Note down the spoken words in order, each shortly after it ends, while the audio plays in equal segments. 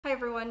Hi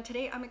everyone,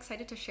 today I'm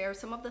excited to share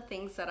some of the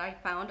things that I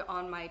found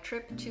on my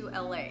trip to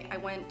LA. I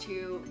went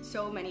to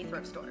so many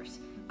thrift stores.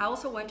 I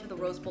also went to the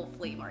Rose Bowl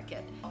flea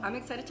market. I'm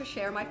excited to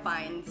share my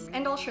finds,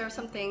 and I'll share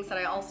some things that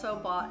I also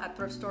bought at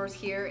thrift stores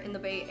here in the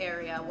Bay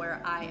Area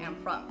where I am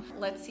from.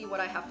 Let's see what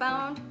I have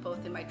found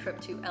both in my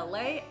trip to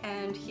LA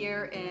and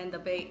here in the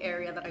Bay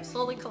Area that I've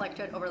slowly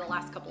collected over the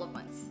last couple of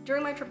months.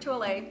 During my trip to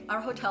LA,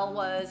 our hotel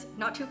was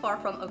not too far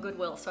from a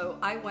Goodwill, so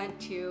I went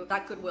to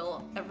that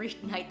Goodwill every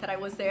night that I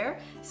was there.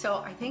 So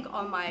I think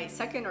on my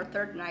second or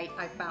third night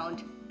I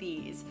found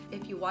these.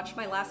 If you watched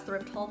my last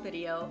thrift haul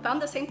video,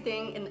 found the same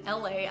thing in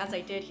LA as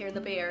I did here in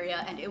the Bay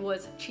Area, and it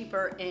was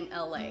cheaper in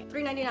LA.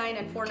 $3.99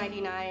 and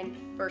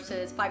 $4.99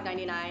 versus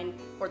 $5.99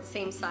 for the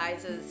same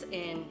sizes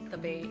in the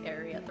Bay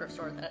Area thrift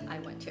store that I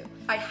went to.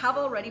 I have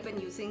already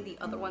been using the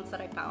other ones that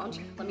I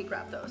found. Let me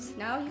grab those.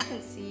 Now you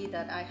can see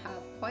that I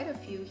have quite a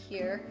few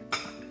here.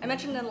 I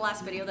mentioned in the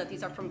last video that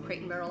these are from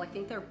Crate & Barrel. I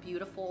think they're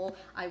beautiful.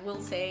 I will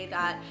say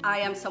that I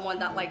am someone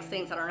that likes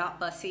things that are not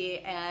fussy,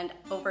 and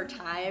over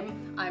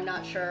time, I'm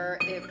not sure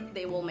if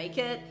they will make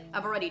it.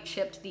 I've already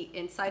chipped the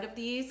inside of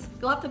these.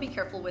 You'll have to be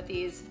careful with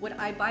these. Would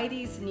I buy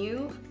these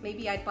new?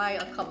 Maybe I'd buy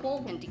a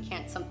couple and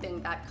decant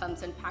something that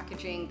comes in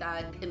packaging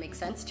that it makes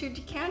sense to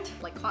decant.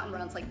 Like cotton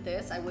rounds like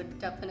this, I would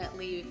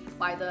definitely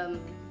buy them.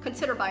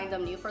 Consider buying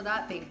them new for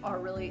that. They are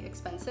really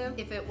expensive.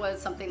 If it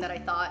was something that I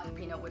thought,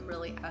 would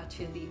really add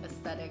to the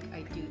aesthetic,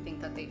 I do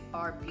think that they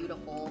are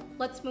beautiful.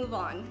 Let's move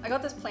on. I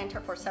got this planter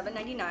for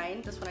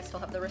 $7.99. This one I still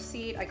have the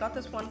receipt. I got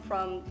this one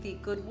from the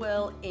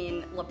Goodwill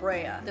in La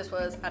Brea. This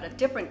was at a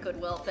different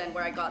Goodwill than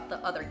where I got the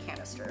other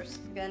canisters.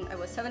 Again, it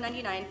was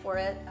 $7.99 for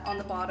it. On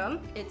the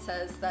bottom, it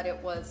says that it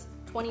was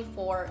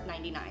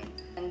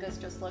 $24.99. And this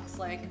just looks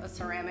like a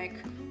ceramic,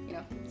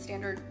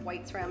 standard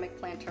white ceramic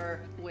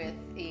planter with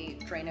a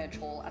drainage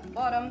hole at the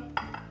bottom.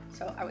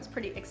 So I was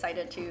pretty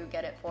excited to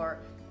get it for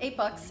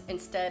 $8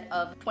 instead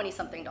of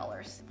 20-something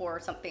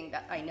for something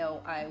that I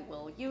know I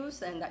will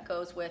use, and that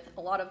goes with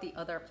a lot of the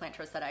other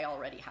planters that I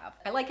already have.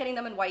 I like getting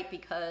them in white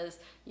because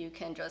you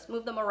can just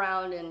move them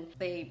around and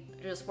they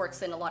just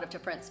works in a lot of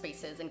different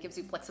spaces and gives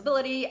you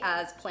flexibility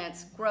as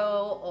plants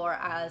grow or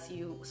as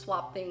you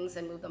swap things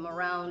and move them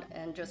around,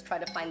 and just try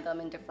to find them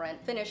in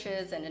different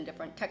finishes and in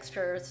different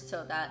textures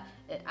so that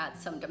it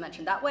adds some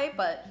dimension that way,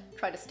 but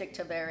try to stick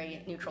to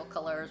very neutral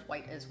colors.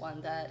 White is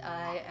one that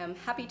I am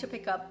happy to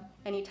pick up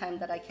anytime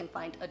that I can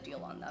find a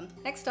deal on them.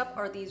 Next up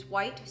are these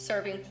white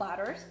serving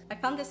platters. I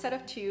found this set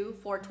of 2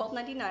 for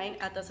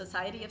 $12.99 at the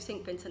Society of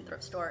St. Vincent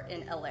thrift store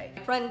in LA.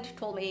 My friend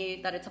told me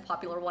that it's a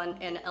popular one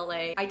in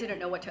LA. I didn't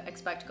know what to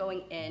expect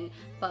going in,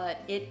 but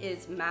it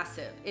is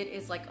massive. It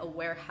is like a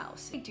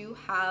warehouse. They do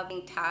have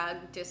a tag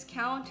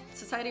discount.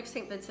 Society of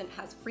St. Vincent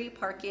has free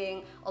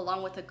parking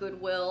along with a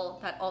Goodwill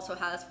that also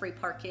has free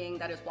parking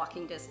that is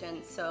walking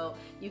distance, so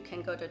you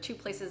can go to 2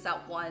 places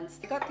at once.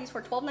 I got these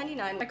for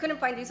 $12.99. I couldn't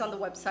find these on the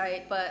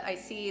website, but I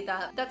see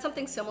that that's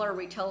something similar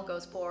retail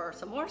goes for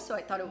some more, so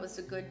I thought it was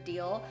a good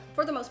deal.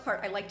 For the most part,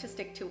 I like to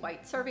stick to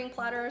white serving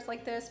platters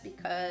like this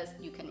because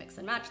you can mix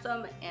and match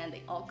them and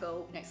they all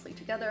go nicely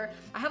together.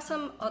 I have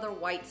some other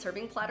white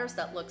serving platters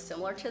that look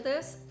similar to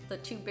this. The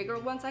 2 bigger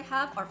ones I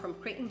have are from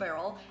Crate &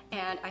 Barrel,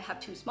 and I have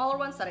 2 smaller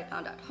ones that I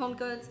found at Home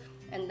Goods.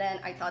 And then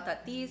I thought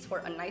that these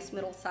were a nice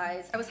middle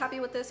size. I was happy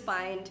with this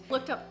find.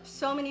 Looked up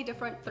so many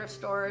different thrift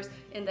stores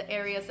in the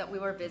areas that we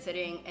were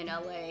visiting in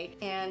LA,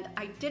 and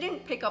I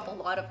didn't pick up a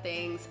lot of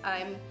things.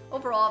 I'm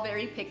overall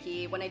very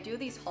picky. When I do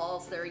these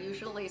hauls, they're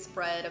usually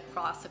spread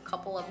across a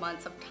couple of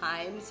months of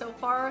time so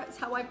far is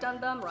how I've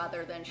done them,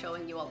 rather than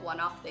showing you a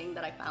one-off thing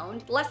that I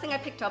found. The last thing I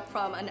picked up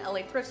from an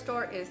LA thrift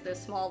store is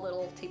this small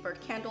little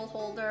tapered candle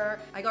holder.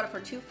 I got it for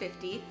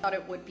 $2.50. Thought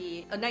it would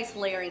be a nice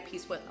layering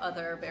piece with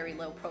other very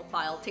low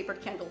profile tapered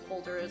candle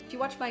holders. If you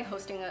watch my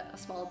hosting a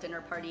small dinner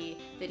party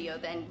video,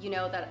 then you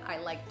know that I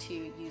like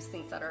to use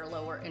things that are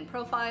lower in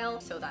profile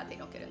so that they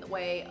don't get in the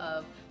way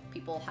of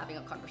people having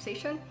a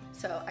conversation.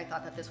 So I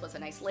thought that this was a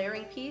nice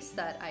layering piece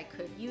that I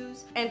could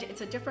use, and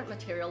it's a different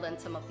material than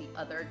some of the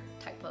other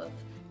type of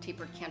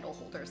tapered candle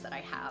holders that I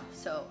have.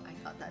 So I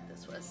thought that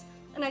this was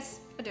a nice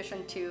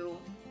addition to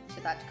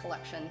that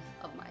collection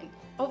of mine.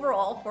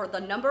 Overall, for the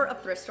number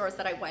of thrift stores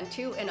that I went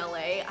to in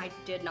LA, I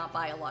did not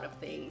buy a lot of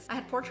things. I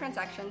had 4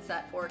 transactions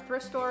at 4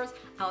 thrift stores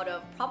out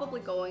of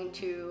probably going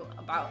to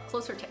about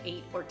closer to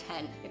 8 or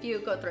 10. If you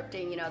go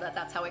thrifting, you know that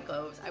that's how it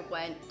goes. I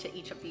went to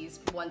each of these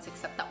ones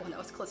except that one that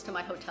was close to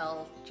my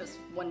hotel, just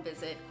one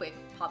visit, quick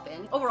pop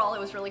in. Overall, it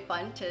was really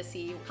fun to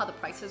see how the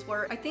prices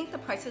were. I think the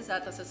prices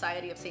at the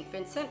Society of St.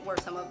 Vincent were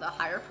some of the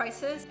higher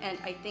prices, and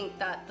I think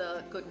that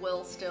the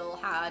Goodwill still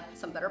had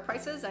some better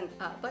prices, and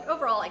but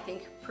overall I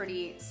think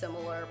pretty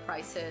similar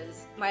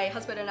prices. My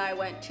husband and I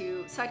went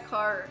to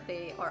Sidecar.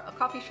 They are a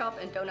coffee shop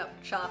and donut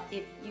shop.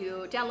 If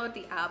you download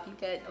the app, you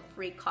get a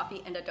free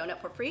coffee and a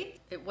donut for free.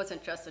 It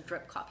wasn't just a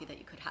drip coffee that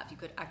you could have. You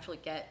could actually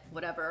get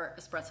whatever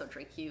espresso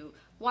drink you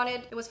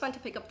wanted. It was fun to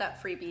pick up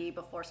that freebie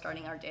before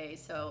starting our day,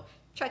 so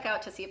check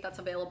out to see if that's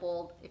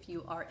available if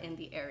you are in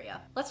the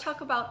area. Let's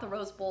talk about the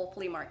Rose Bowl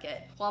flea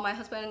market. While my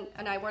husband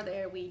and I were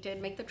there, we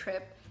did make the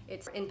trip.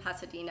 It's in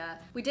Pasadena.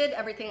 We did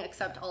everything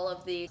except all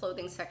of the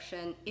clothing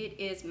section. It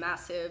is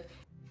massive.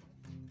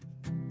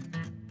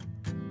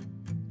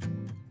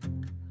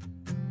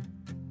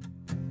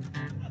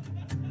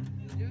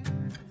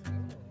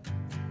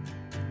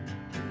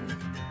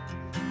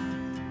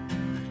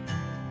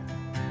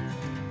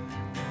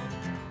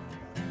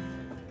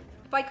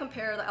 If I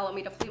compare the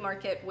Alameda Flea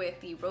Market with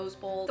the Rose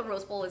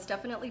Bowl is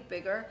definitely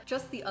bigger.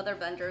 Just the other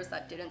vendors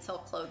that didn't sell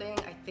clothing,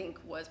 I think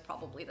was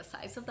probably the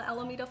size of the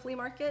Alameda Flea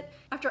Market.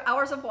 After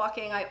hours of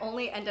walking, I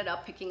only ended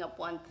up picking up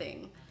one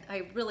thing.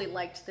 I really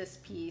liked this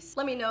piece.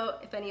 Let me know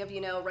if any of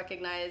you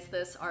recognize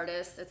this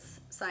artist. It's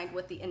signed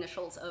with the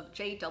initials of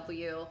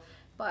JW.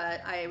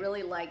 But I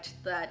really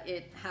liked that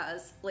it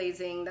has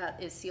glazing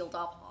that is sealed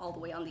off all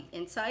the way on the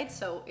inside,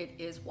 so it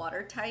is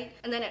watertight.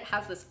 And then it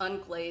has this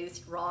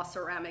unglazed raw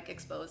ceramic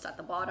exposed at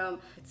the bottom.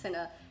 It's in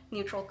a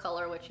neutral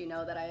color, which you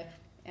know that I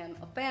am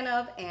a fan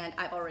of, and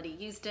I've already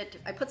used it.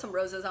 I put some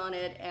roses on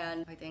it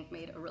and I think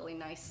made a really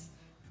nice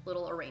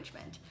little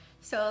arrangement.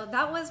 So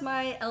that was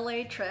my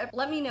LA trip.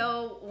 Let me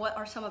know what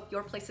are some of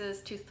your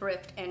places to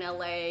thrift in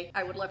LA.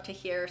 I would love to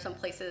hear some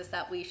places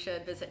that we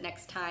should visit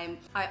next time.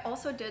 I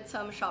also did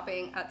some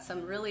shopping at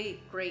some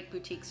really great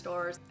boutique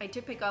stores. I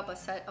did pick up a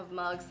set of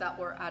mugs that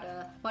were at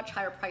a much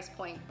higher price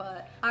point,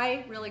 but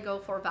I really go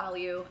for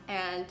value.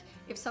 And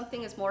if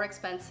something is more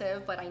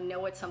expensive, but I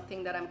know it's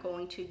something that I'm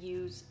going to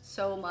use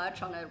so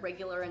much on a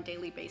regular and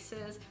daily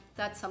basis,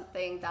 that's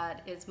something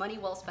that is money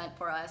well spent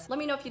for us. Let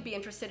me know if you'd be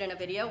interested in a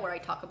video where I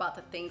talk about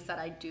the things that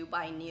I do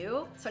buy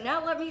new. So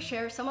now let me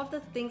share some of the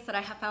things that I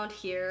have found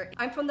here.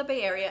 I'm from the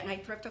Bay Area and I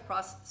thrift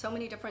across so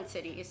many different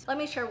cities. Let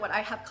me share what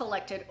I have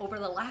collected over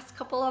the last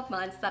couple of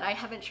months that I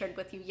haven't shared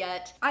with you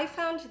yet. I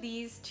found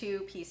these two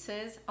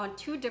pieces on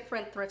two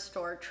different thrift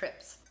store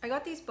trips. I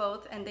got these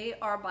both and they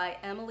are by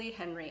Emily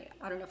Henry.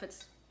 I don't know if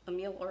it's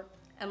Emile or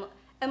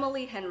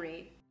Emily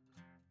Henry.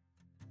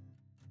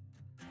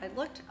 I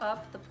looked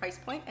up the price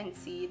point and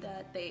see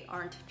that they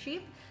aren't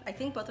cheap. I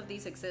think both of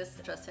these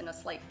exist just in a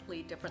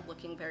slightly different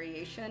looking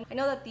variation. I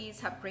know that these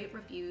have great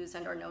reviews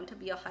and are known to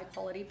be a high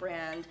quality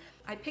brand.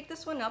 I picked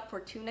this one up for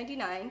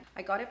 $2.99.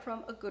 I got it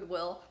from a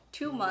Goodwill.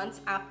 2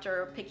 months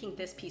after picking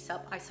this piece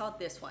up, I saw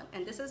this one,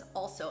 and this is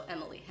also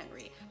Emily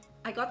Henry.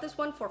 I got this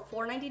one for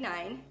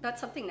 $4.99.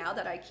 That's something now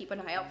that I keep an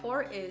eye out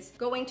for, is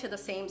going to the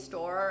same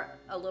store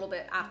a little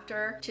bit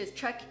after to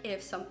check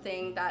if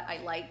something that I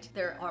liked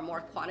there are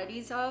more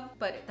quantities of,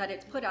 but that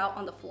it's put out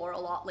on the floor a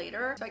lot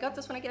later. So I got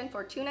this one again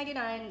for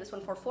 $2.99, this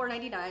one for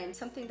 $4.99,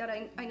 something that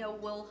I know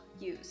we'll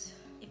use.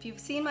 If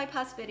you've seen my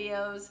past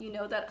videos, you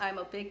know that I'm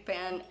a big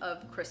fan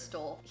of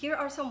crystal. Here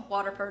are some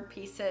Waterford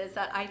pieces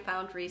that I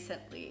found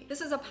recently. This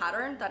is a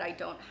pattern that I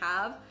don't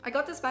have. I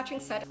got this matching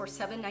set for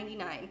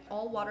 $7.99.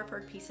 All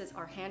Waterford pieces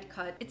are hand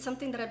cut. It's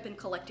something that I've been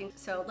collecting,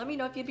 so let me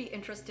know if you'd be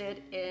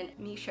interested in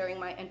me sharing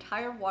my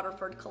entire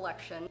Waterford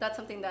collection. That's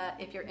something that,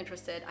 if you're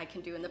interested, I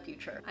can do in the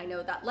future. I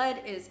know that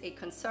lead is a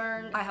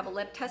concern. I have a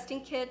lead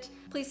testing kit.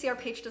 Please see our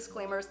page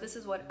disclaimers. This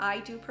is what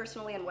I do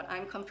personally and what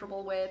I'm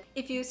comfortable with.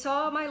 If you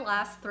saw my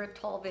last thrift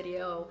haul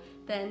video,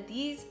 then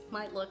these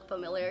might look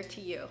familiar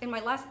to you. In my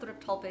last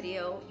thrift haul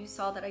video, you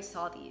saw that I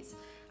saw these.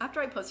 After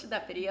I posted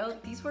that video,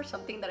 these were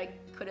something that I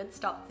couldn't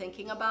stop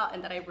thinking about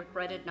and that I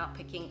regretted not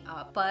picking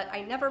up. But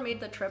I never made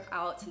the trip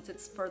out since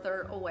it's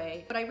further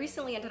away. But I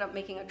recently ended up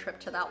making a trip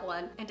to that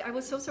one, and I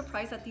was so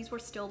surprised that these were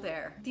still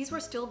there. These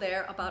were still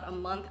there about a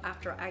month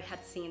after I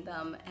had seen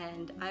them,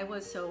 and I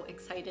was so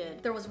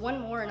excited. There was one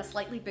more in a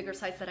slightly bigger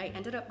size that I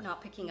ended up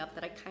not picking up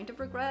that I kind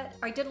of regret.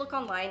 I did look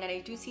online and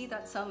I do see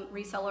that some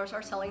resellers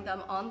are selling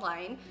them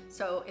online.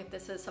 So if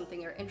this is something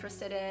you're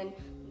interested in,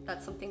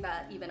 that's something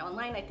that even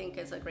online I think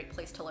is a great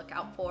place to look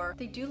out for.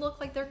 They do look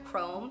like they're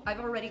chrome.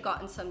 I've already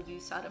gotten some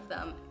use out of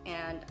them,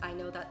 and I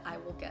know that I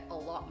will get a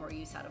lot more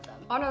use out of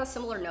them. On a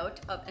similar note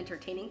of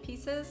entertaining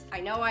pieces, I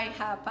know I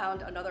have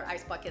found another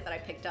ice bucket that I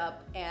picked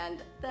up,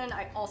 and then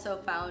I also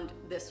found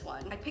this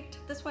one. I picked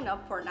this one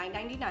up for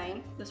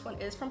 $9.99. This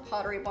one is from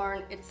Pottery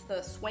Barn. It's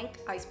the Swank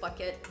ice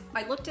bucket.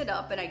 I looked it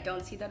up and I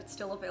don't see that it's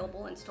still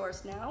available in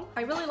stores now.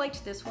 I really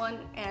liked this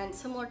one, and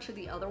similar to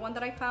the other one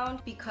that I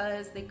found,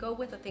 because they go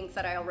with the things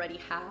that I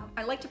already have.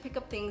 I like to pick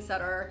up things that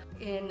are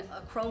in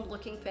a chrome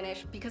looking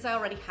finish because I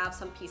already have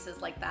some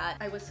pieces like that.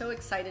 I was so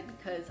excited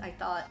because I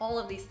thought all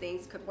of these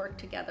things could work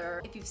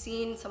together. If you've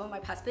seen some of my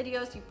past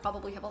videos, you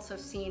probably have also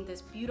seen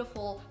this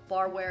beautiful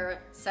barware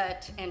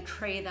set and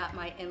tray that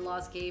my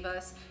in-laws gave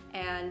us,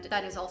 and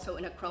that is also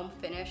in a chrome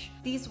finish.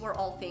 These were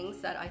all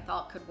things that I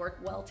thought could work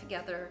well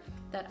together,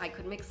 that I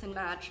could mix and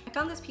match. I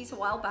found this piece a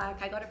while back.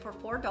 I got it for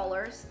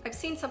 $4. I've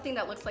seen something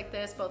that looks like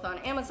this both on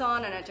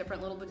Amazon and at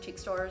different little boutique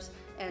stores,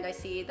 and I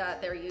see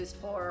that they're used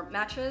for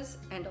matches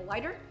and a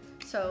lighter.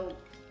 So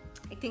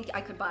I think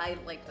I could buy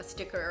like a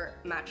sticker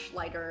match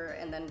lighter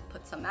and then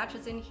put some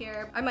matches in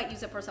here. I might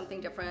use it for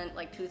something different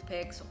like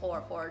toothpicks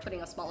or for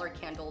putting a smaller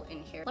candle in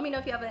here. Let me know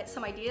if you have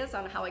some ideas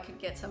on how I could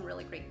get some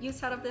really great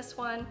use out of this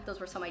one. Those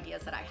were some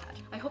ideas that I had.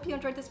 I hope you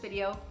enjoyed this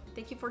video.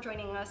 Thank you for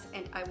joining us,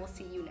 and I will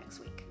see you next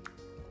week.